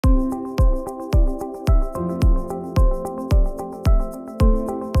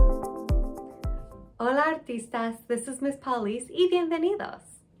artistas, this is Miss Paula Liz y bienvenidos.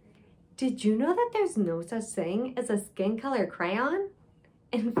 Did you know that there's no such thing as a skin color crayon?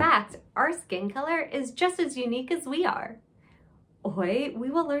 In fact, our skin color is just as unique as we are. Hoy, we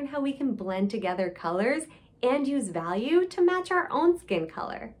will learn how we can blend together colors and use value to match our own skin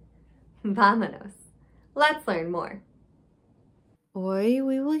color. Vamanos. Let's learn more. Hoy,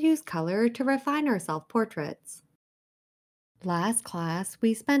 we will use color to refine our self-portraits. Last class,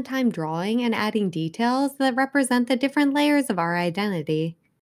 we spent time drawing and adding details that represent the different layers of our identity.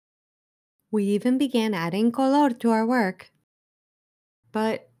 We even began adding color to our work.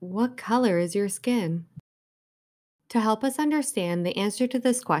 But what color is your skin? To help us understand the answer to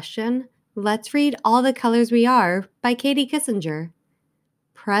this question, let's read All the Colors We Are by Kehinde.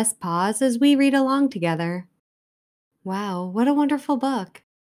 Press pause as we read along together. Wow, what a wonderful book!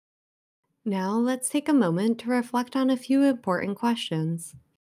 Now let's take a moment to reflect on a few important questions.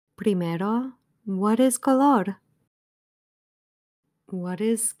 Primero, what is color? What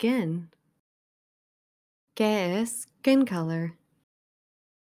is skin? ¿Qué es skin color?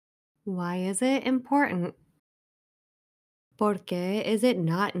 Why is it important? ¿Por qué is it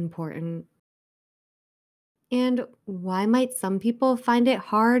not important? And why might some people find it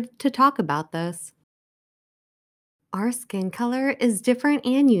hard to talk about this? Our skin color is different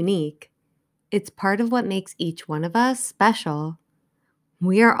and unique. It's part of what makes each one of us special.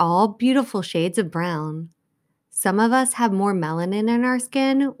 We are all beautiful shades of brown. Some of us have more melanin in our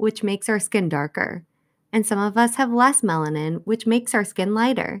skin, which makes our skin darker. And some of us have less melanin, which makes our skin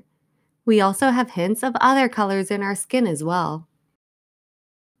lighter. We also have hints of other colors in our skin as well.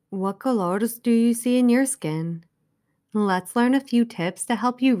 What colors do you see in your skin? Let's learn a few tips to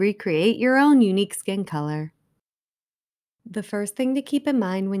help you recreate your own unique skin color. The first thing to keep in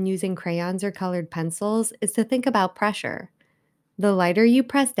mind when using crayons or colored pencils is to think about pressure. The lighter you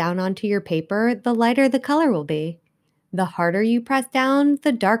press down onto your paper, the lighter the color will be. The harder you press down,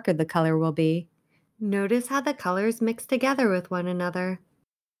 the darker the color will be. Notice how the colors mix together with one another.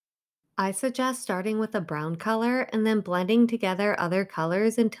 I suggest starting with a brown color and then blending together other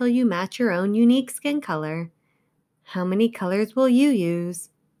colors until you match your own unique skin color. How many colors will you use?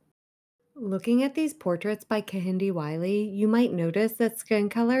 Looking at these portraits by Kehinde Wiley, you might notice that skin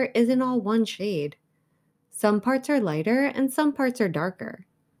color isn't all one shade. Some parts are lighter and some parts are darker.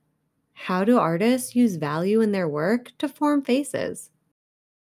 How do artists use value in their work to form faces?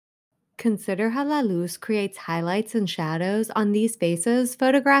 Consider how La Luz creates highlights and shadows on these faces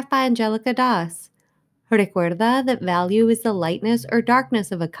photographed by Angelica. Recuerda that value is the lightness or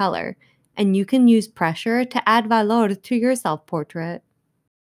darkness of a color, and you can use pressure to add valor to your self-portrait.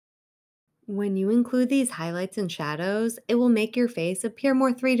 When you include these highlights and shadows, it will make your face appear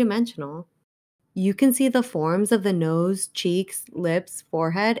more three-dimensional. You can see the forms of the nose, cheeks, lips,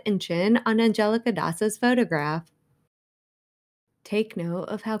 forehead, and chin on Angelica's photograph. Take note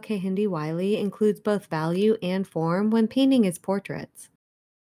of how Kehinde Wiley includes both value and form when painting his portraits.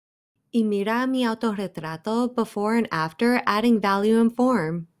 Y mira mi autorretrato before and after adding value and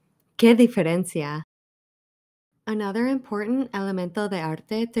form. ¡Qué diferencia! Another important elemento de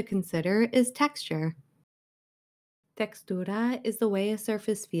arte to consider is texture. Textura is the way a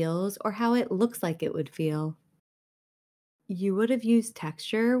surface feels or how it looks like it would feel. You would have used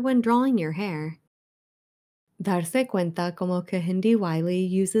texture when drawing your hair. Darse cuenta como Kehinde Wiley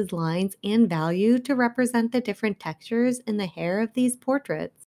uses lines and value to represent the different textures in the hair of these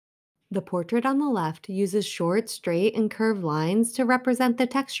portraits. The portrait on the left uses short, straight, and curved lines to represent the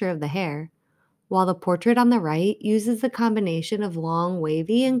texture of the hair, while the portrait on the right uses the combination of long,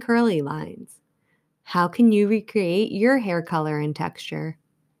 wavy, and curly lines. How can you recreate your hair color and texture?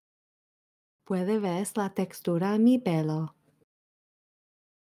 Puede ver la textura mi pelo.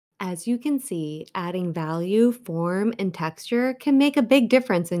 As you can see, adding value, form, and texture can make a big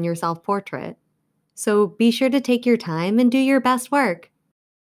difference in your self-portrait. So be sure to take your time and do your best work.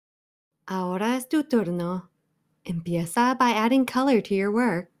 Ahora es tu turno. Empieza by adding color to your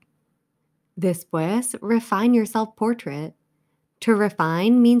work. Después, refine your self-portrait. To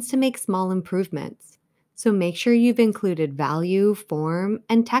refine means to make small improvements. So make sure you've included value, form,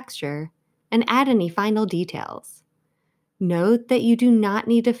 and texture, and add any final details. Note that you do not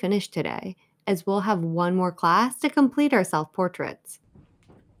need to finish today, as we'll have one more class to complete our self-portraits.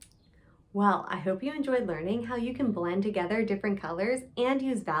 Well, I hope you enjoyed learning how you can blend together different colors and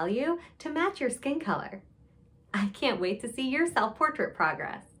use value to match your skin color. I can't wait to see your self-portrait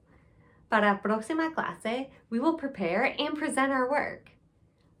progress. Para la próxima clase, we will prepare and present our work.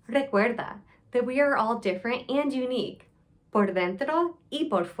 Recuerda that we are all different and unique, por dentro y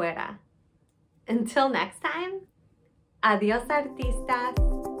por fuera. Until next time, adiós artistas!